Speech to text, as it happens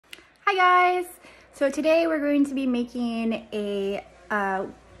Hi guys! So today we're going to be making a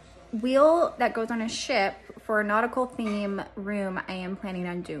wheel that goes on a ship for a nautical theme room I am planning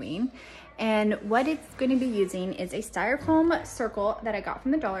on doing. And what it's going to be using is a styrofoam circle that I got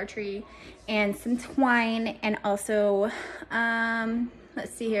from the Dollar Tree and some twine and also,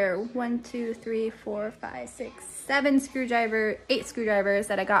 let's see here, 1, 2, 3, 4, 5, 6, 7 8 screwdrivers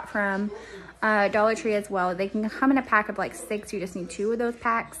that I got from Dollar Tree as well. They can come in a pack of like 6, you just need 2 of those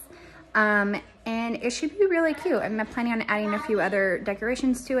packs. And it should be really cute. I'm planning on adding a few other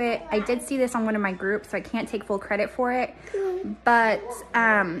decorations to it. I did see this on one of my groups, so I can't take full credit for it, but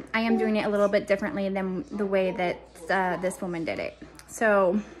I am doing it a little bit differently than the way that this woman did it.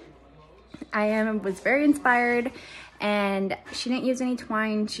 So I was very inspired, and she didn't use any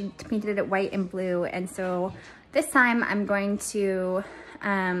twine. She painted it white and blue, and so this time I'm going to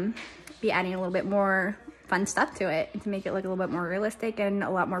be adding a little bit more fun stuff to it to make it look a little bit more realistic and a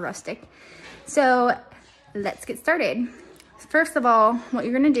lot more rustic. So let's get started. First of all, what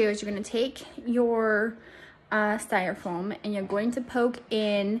you're gonna do is you're gonna take your styrofoam and you're going to poke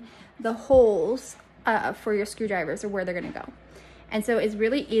in the holes for your screwdrivers or where they're gonna go. And so it's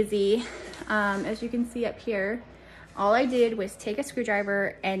really easy. As you can see up here, all I did was take a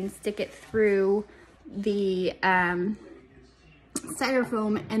screwdriver and stick it through the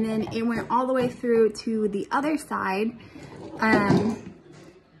styrofoam, and then it went all the way through to the other side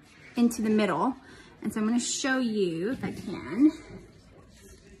into the middle. And so I'm going to show you if I can,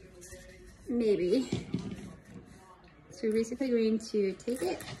 maybe. So we're basically going to take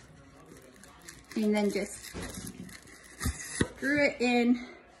it and then just screw it in,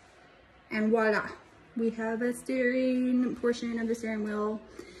 and voila, we have a steering portion of the steering wheel.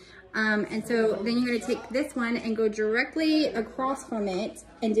 And so then you're going to take this one and go directly across from it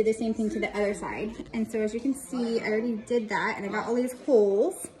and do the same thing to the other side. And so as you can see, I already did that, and I got all these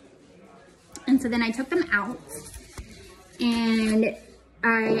holes. And so then I took them out, and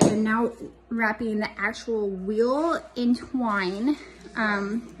I am now wrapping the actual wheel in twine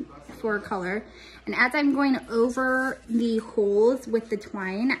for color. And as I'm going over the holes with the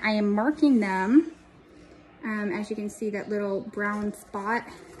twine, I am marking them. As you can see, that little brown spot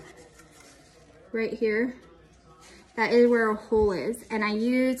right here, that is where a hole is, and I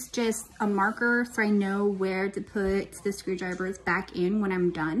use just a marker so I know where to put the screwdrivers back in when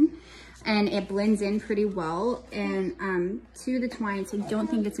I'm done, and it blends in pretty well and to the twine, so I don't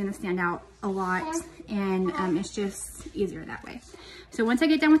think it's going to stand out a lot, and it's just easier that way. So once I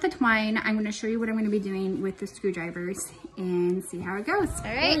get done with the twine, I'm going to show you what I'm going to be doing with the screwdrivers and see how it goes.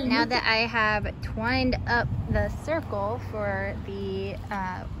 All right, now that I have twined up the circle for the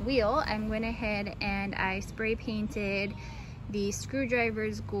wheel, I went ahead and I spray painted the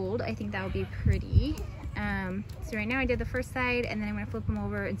screwdrivers gold. I think that would be pretty. So right now I did the first side, and then I'm going to flip them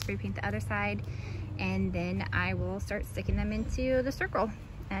over and spray paint the other side, and then I will start sticking them into the circle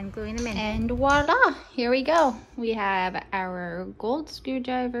and gluing them in. And voila, here we go. We have our gold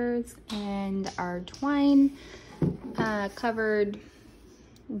screwdrivers and our twine covered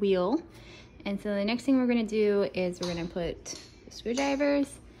wheel. And so the next thing we're gonna do is we're gonna put the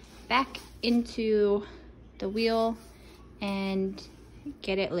screwdrivers back into the wheel and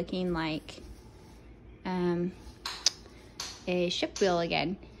get it looking like a ship wheel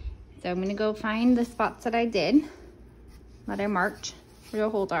again. So I'm gonna go find the spots that I did, that I marked where the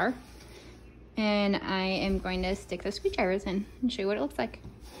holes are, and I am going to stick the screwdrivers in and show you what it looks like.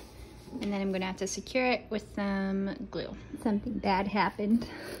 And then I'm going to have to secure it with some glue. Something bad happened.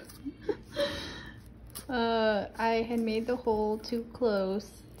 I had made the hole too close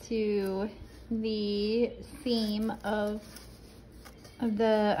to the seam of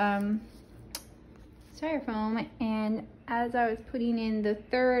the styrofoam, and as I was putting in the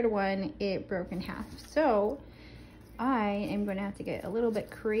third one, it broke in half. So I am going to have to get a little bit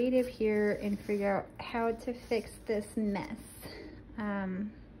creative here and figure out how to fix this mess.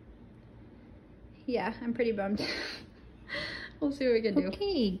 Yeah, I'm pretty bummed. We'll see what we can do.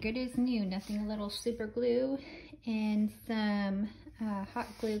 Okay, good as new. Nothing a little super glue and some hot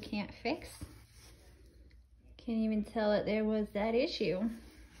glue can't fix. Can't even tell that there was that issue.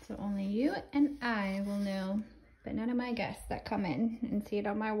 So only you and I will know, but none of my guests that come in and see it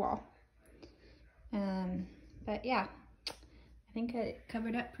on my wall. But yeah, I think I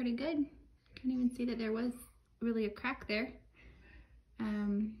covered up pretty good. Couldn't even see that there was really a crack there.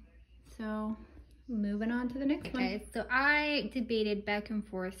 So moving on to the next one. Okay, so I debated back and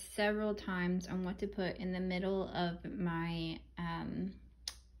forth several times on what to put in the middle of my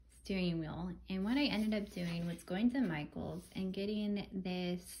steering wheel. And what I ended up doing was going to Michael's and getting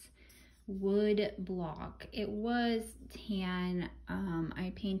this wood block. It was tan.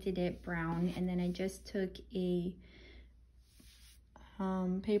 I painted it brown, and then I just took a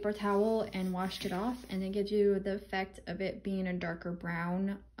paper towel and washed it off, and it gives you the effect of it being a darker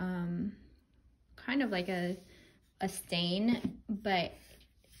brown, kind of like a stain, but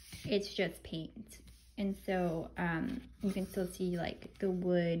it's just paint. And so you can still see like the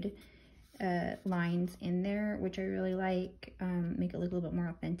wood lines in there, which I really like. Make it look a little bit more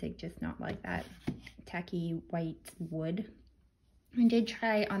authentic, just not like that tacky white wood. I did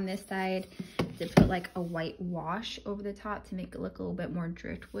try on this side to put like a white wash over the top to make it look a little bit more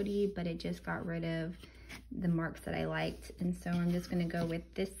driftwoody, but it just got rid of the marks that I liked. And so I'm just gonna go with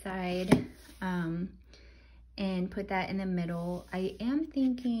this side and put that in the middle. I am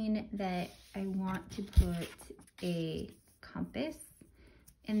thinking that I want to put a compass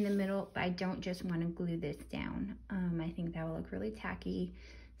in the middle, but I don't just want to glue this down. I think that will look really tacky.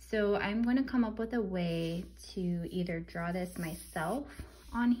 So I'm going to come up with a way to either draw this myself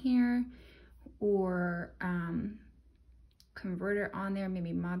on here or convert it on there,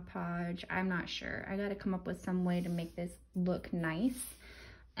 maybe Mod Podge. I'm not sure. I got to come up with some way to make this look nice.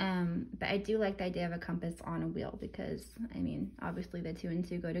 But I do like the idea of a compass on a wheel because, I mean, obviously the 2 and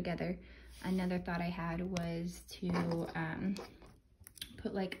 2 go together. Another thought I had was to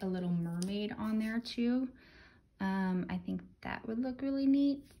put like a little mermaid on there too. I think that would look really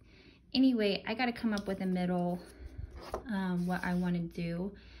neat. Anyway, I got to come up with a middle, what I want to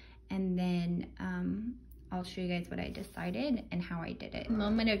do, and then I'll show you guys what I decided and how I did it.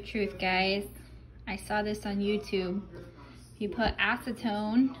 Moment of truth, guys. I saw this on YouTube. You put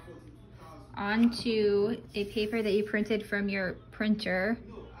acetone onto a paper that you printed from your printer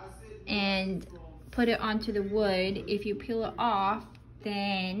and put it onto the wood. If you peel it off,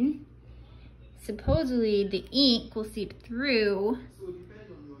 then supposedly the ink will seep through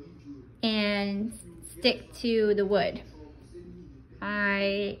and stick to the wood.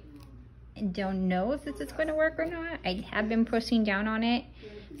 I don't know if this is going to work or not. I have been pushing down on it,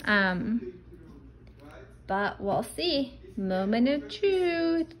 but we'll see. Moment of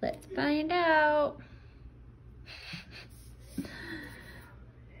truth. Let's find out.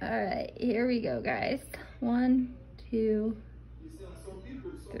 All right, here we go, guys. 1, 2,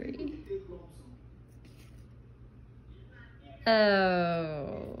 3.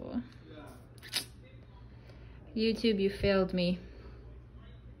 Oh. YouTube, you failed me.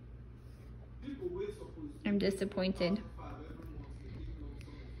 I'm disappointed.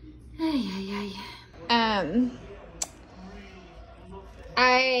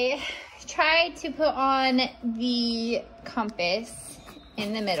 I tried to put on the compass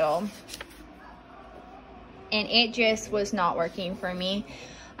in the middle, and it just was not working for me.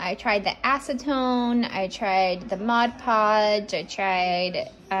 I tried the acetone, I tried the Mod Podge, I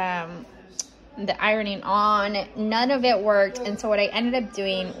tried the ironing on. None of it worked, and so what I ended up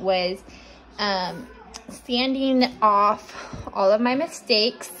doing was sanding off all of my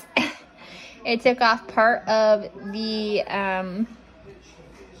mistakes. It took off part of the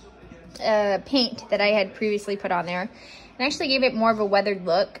paint that I had previously put on there, and actually gave it more of a weathered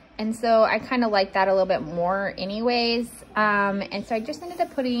look. And so I kind of like that a little bit more anyways. And so I just ended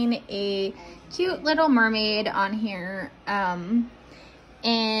up putting a cute little mermaid on here. And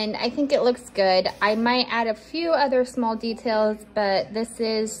I think it looks good. I might add a few other small details, but this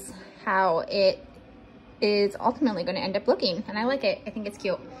is how it is ultimately going to end up looking. And I like it. I think it's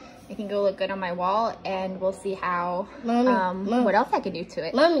cute. It can go look good on my wall, and we'll see how, what else I can do to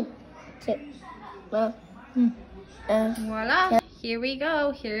it. Voila. Here we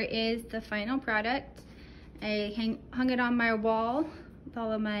go. Here is the final product. I hung it on my wall with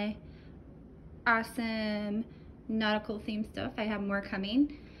all of my awesome nautical themed stuff. I have more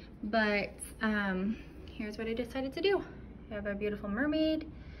coming, but here's what I decided to do. I have a beautiful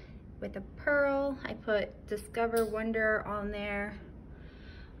mermaid with a pearl. I put Discover Wonder on there.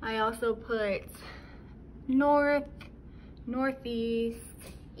 I also put north, northeast,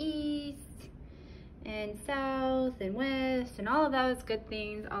 east, and south and west and all of those good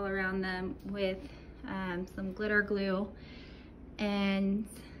things all around them with some glitter glue, and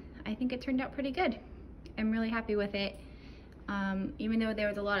I think it turned out pretty good. I'm really happy with it. Even though there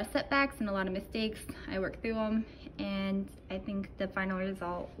was a lot of setbacks and a lot of mistakes, I worked through them, and I think the final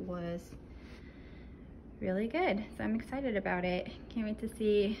result was really good. So I'm excited about it. Can't wait to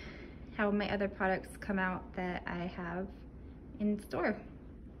see how my other products come out that I have in store.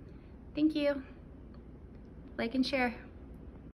 Thank you. Like and share.